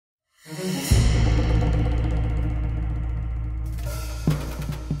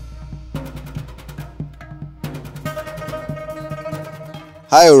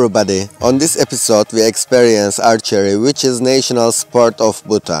Hi everybody, on this episode we experience archery, which is national sport of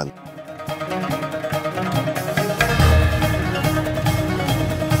Bhutan.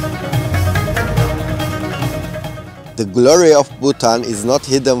 The glory of Bhutan is not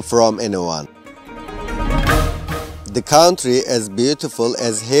hidden from anyone. The country, as beautiful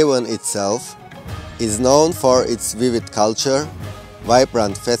as heaven itself, is known for its vivid culture,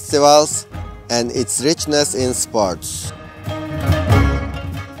 vibrant festivals, and its richness in sports.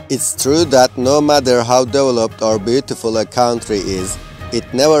 It's true that no matter how developed or beautiful a country is, it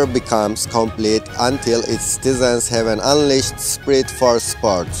never becomes complete until its citizens have an unleashed spirit for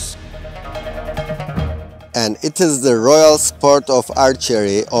sports. And it is the royal sport of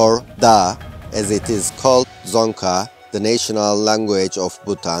archery, or Da, as it is called, Dzongkha, the national language of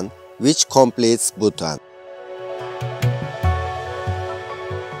Bhutan, which completes Bhutan.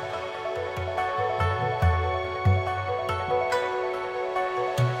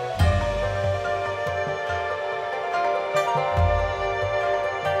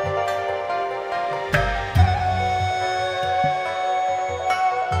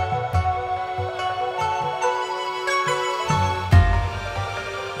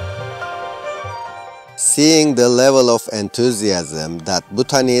 Seeing the level of enthusiasm that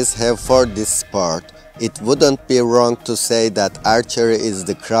Bhutanese have for this sport, it wouldn't be wrong to say that archery is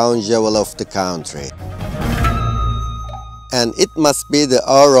the crown jewel of the country. And it must be the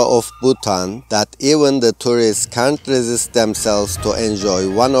aura of Bhutan that even the tourists can't resist themselves to enjoy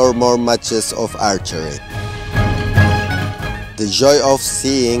one or more matches of archery. The joy of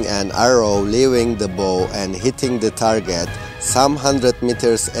seeing an arrow leaving the bow and hitting the target some 100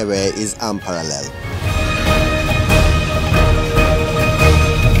 meters away is unparalleled.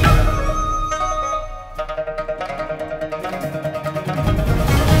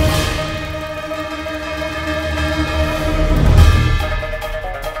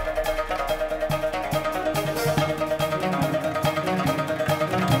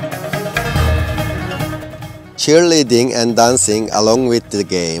 Cheerleading and dancing along with the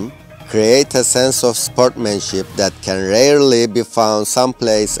game create a sense of sportsmanship that can rarely be found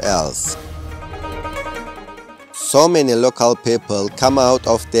someplace else. So many local people come out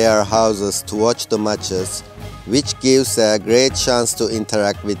of their houses to watch the matches, which gives a great chance to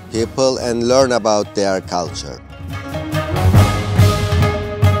interact with people and learn about their culture.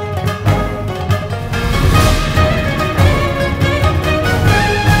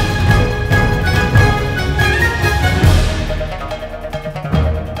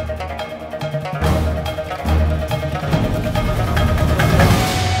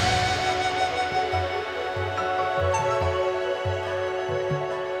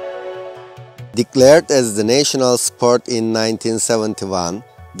 Declared as the national sport in 1971,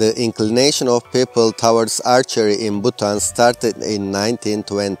 the inclination of people towards archery in Bhutan started in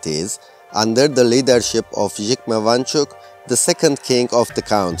 1920s under the leadership of Jigme Wangchuck, the second king of the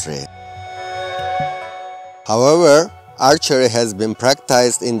country. However, archery has been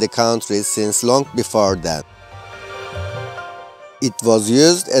practiced in the country since long before that. It was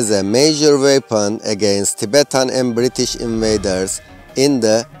used as a major weapon against Tibetan and British invaders in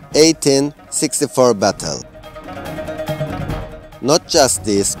the 1864 battle. Not just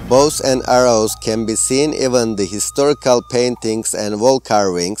this, bows and arrows can be seen even in the historical paintings and wall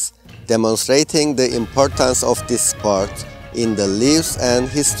carvings, demonstrating the importance of this sport in the lives and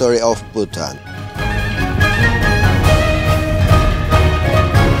history of Bhutan.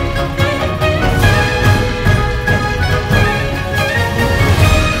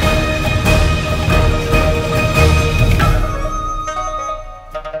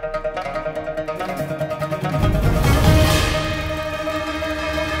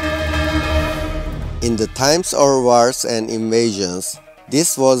 In the times of wars and invasions,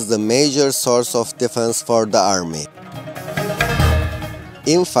 this was the major source of defense for the army.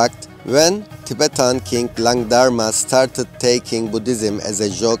 In fact, when Tibetan King Langdarma started taking Buddhism as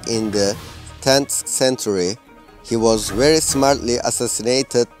a joke in the 10th century, he was very smartly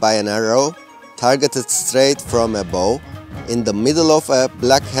assassinated by an arrow targeted straight from a bow in the middle of a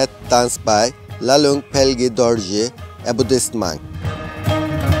black hat dance by Lalung Pelgi Dorji, a Buddhist monk.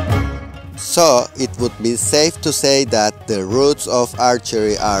 So, it would be safe to say that the roots of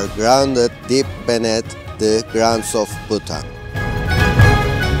archery are grounded deep beneath the grounds of Bhutan.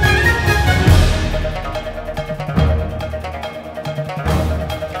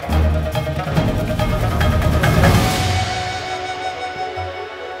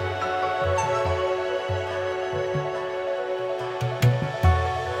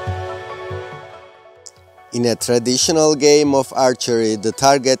 In a traditional game of archery, the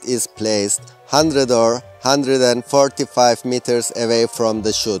target is placed 100 or 145 meters away from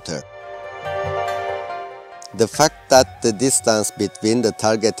the shooter. The fact that the distance between the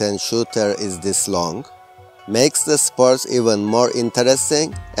target and shooter is this long makes the sport even more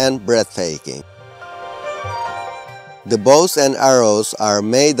interesting and breathtaking. The bows and arrows are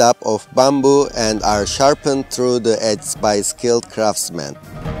made up of bamboo and are sharpened through the edges by skilled craftsmen.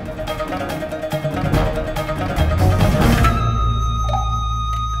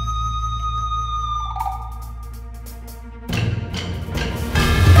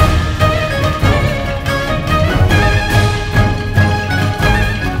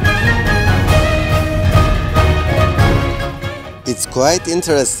 It's quite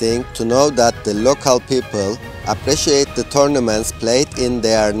interesting to know that the local people appreciate the tournaments played in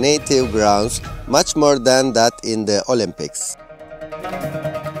their native grounds much more than that in the Olympics.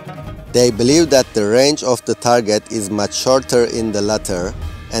 They believe that the range of the target is much shorter in the latter,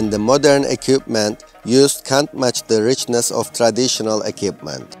 and the modern equipment used can't match the richness of traditional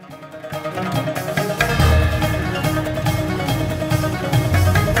equipment.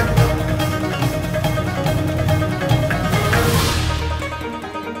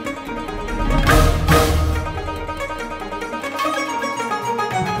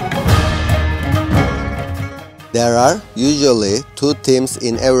 There are usually two teams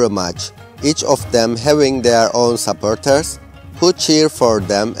in every match, each of them having their own supporters who cheer for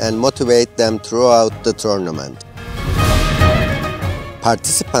them and motivate them throughout the tournament.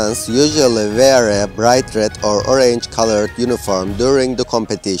 Participants usually wear a bright red or orange colored uniform during the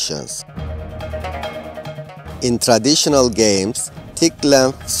competitions. In traditional games, thick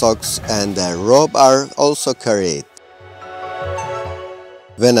length socks and a robe are also carried.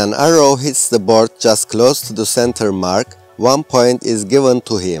 When an arrow hits the board just close to the center mark, 1 point is given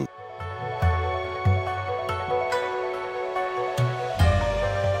to him.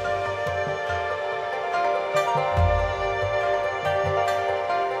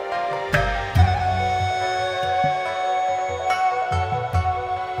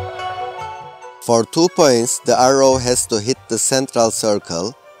 For 2 points, the arrow has to hit the central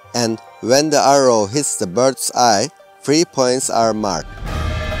circle, and when the arrow hits the bird's eye, 3 points are marked.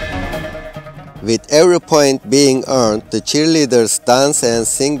 With every point being earned, the cheerleaders dance and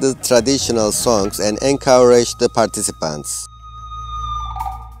sing the traditional songs and encourage the participants.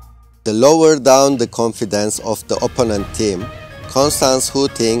 To lower down the confidence of the opponent team, constant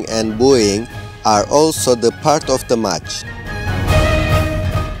hooting and booing are also the part of the match.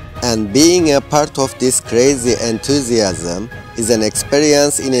 And being a part of this crazy enthusiasm is an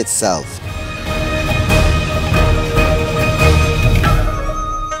experience in itself.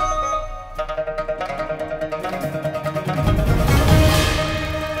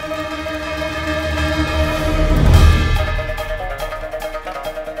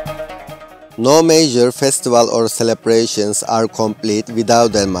 No major festival or celebrations are complete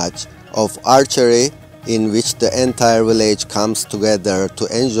without a match of archery in which the entire village comes together to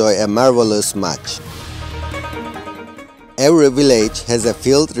enjoy a marvelous match. Every village has a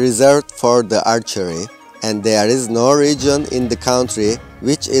field reserved for the archery, and there is no region in the country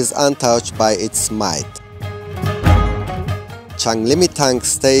which is untouched by its might. Changlimitang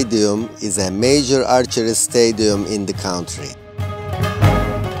Stadium is a major archery stadium in the country.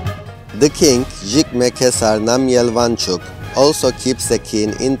 The king, Jigme Kesar Namgyel Wangchuk, also keeps a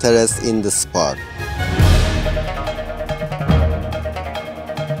keen interest in the sport.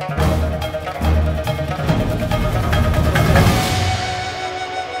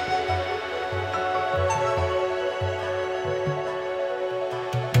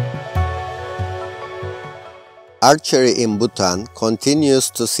 Archery in Bhutan continues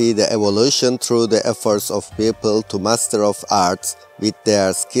to see the evolution through the efforts of people to master of arts with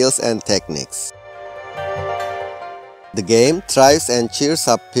their skills and techniques. The game thrives and cheers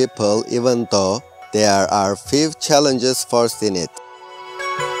up people even though there are few challenges forced in it.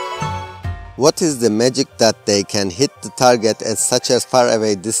 What is the magic that they can hit the target at such a far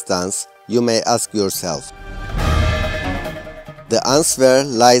away distance, you may ask yourself. The answer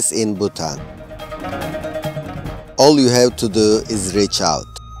lies in Bhutan. All you have to do is reach out.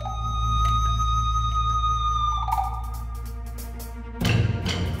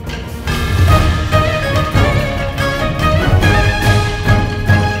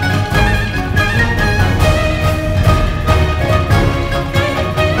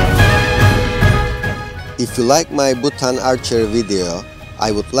 If you like my Bhutan archery video,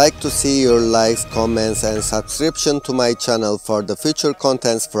 I would like to see your likes, comments and subscription to my channel for the future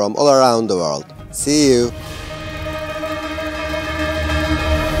contents from all around the world. See you!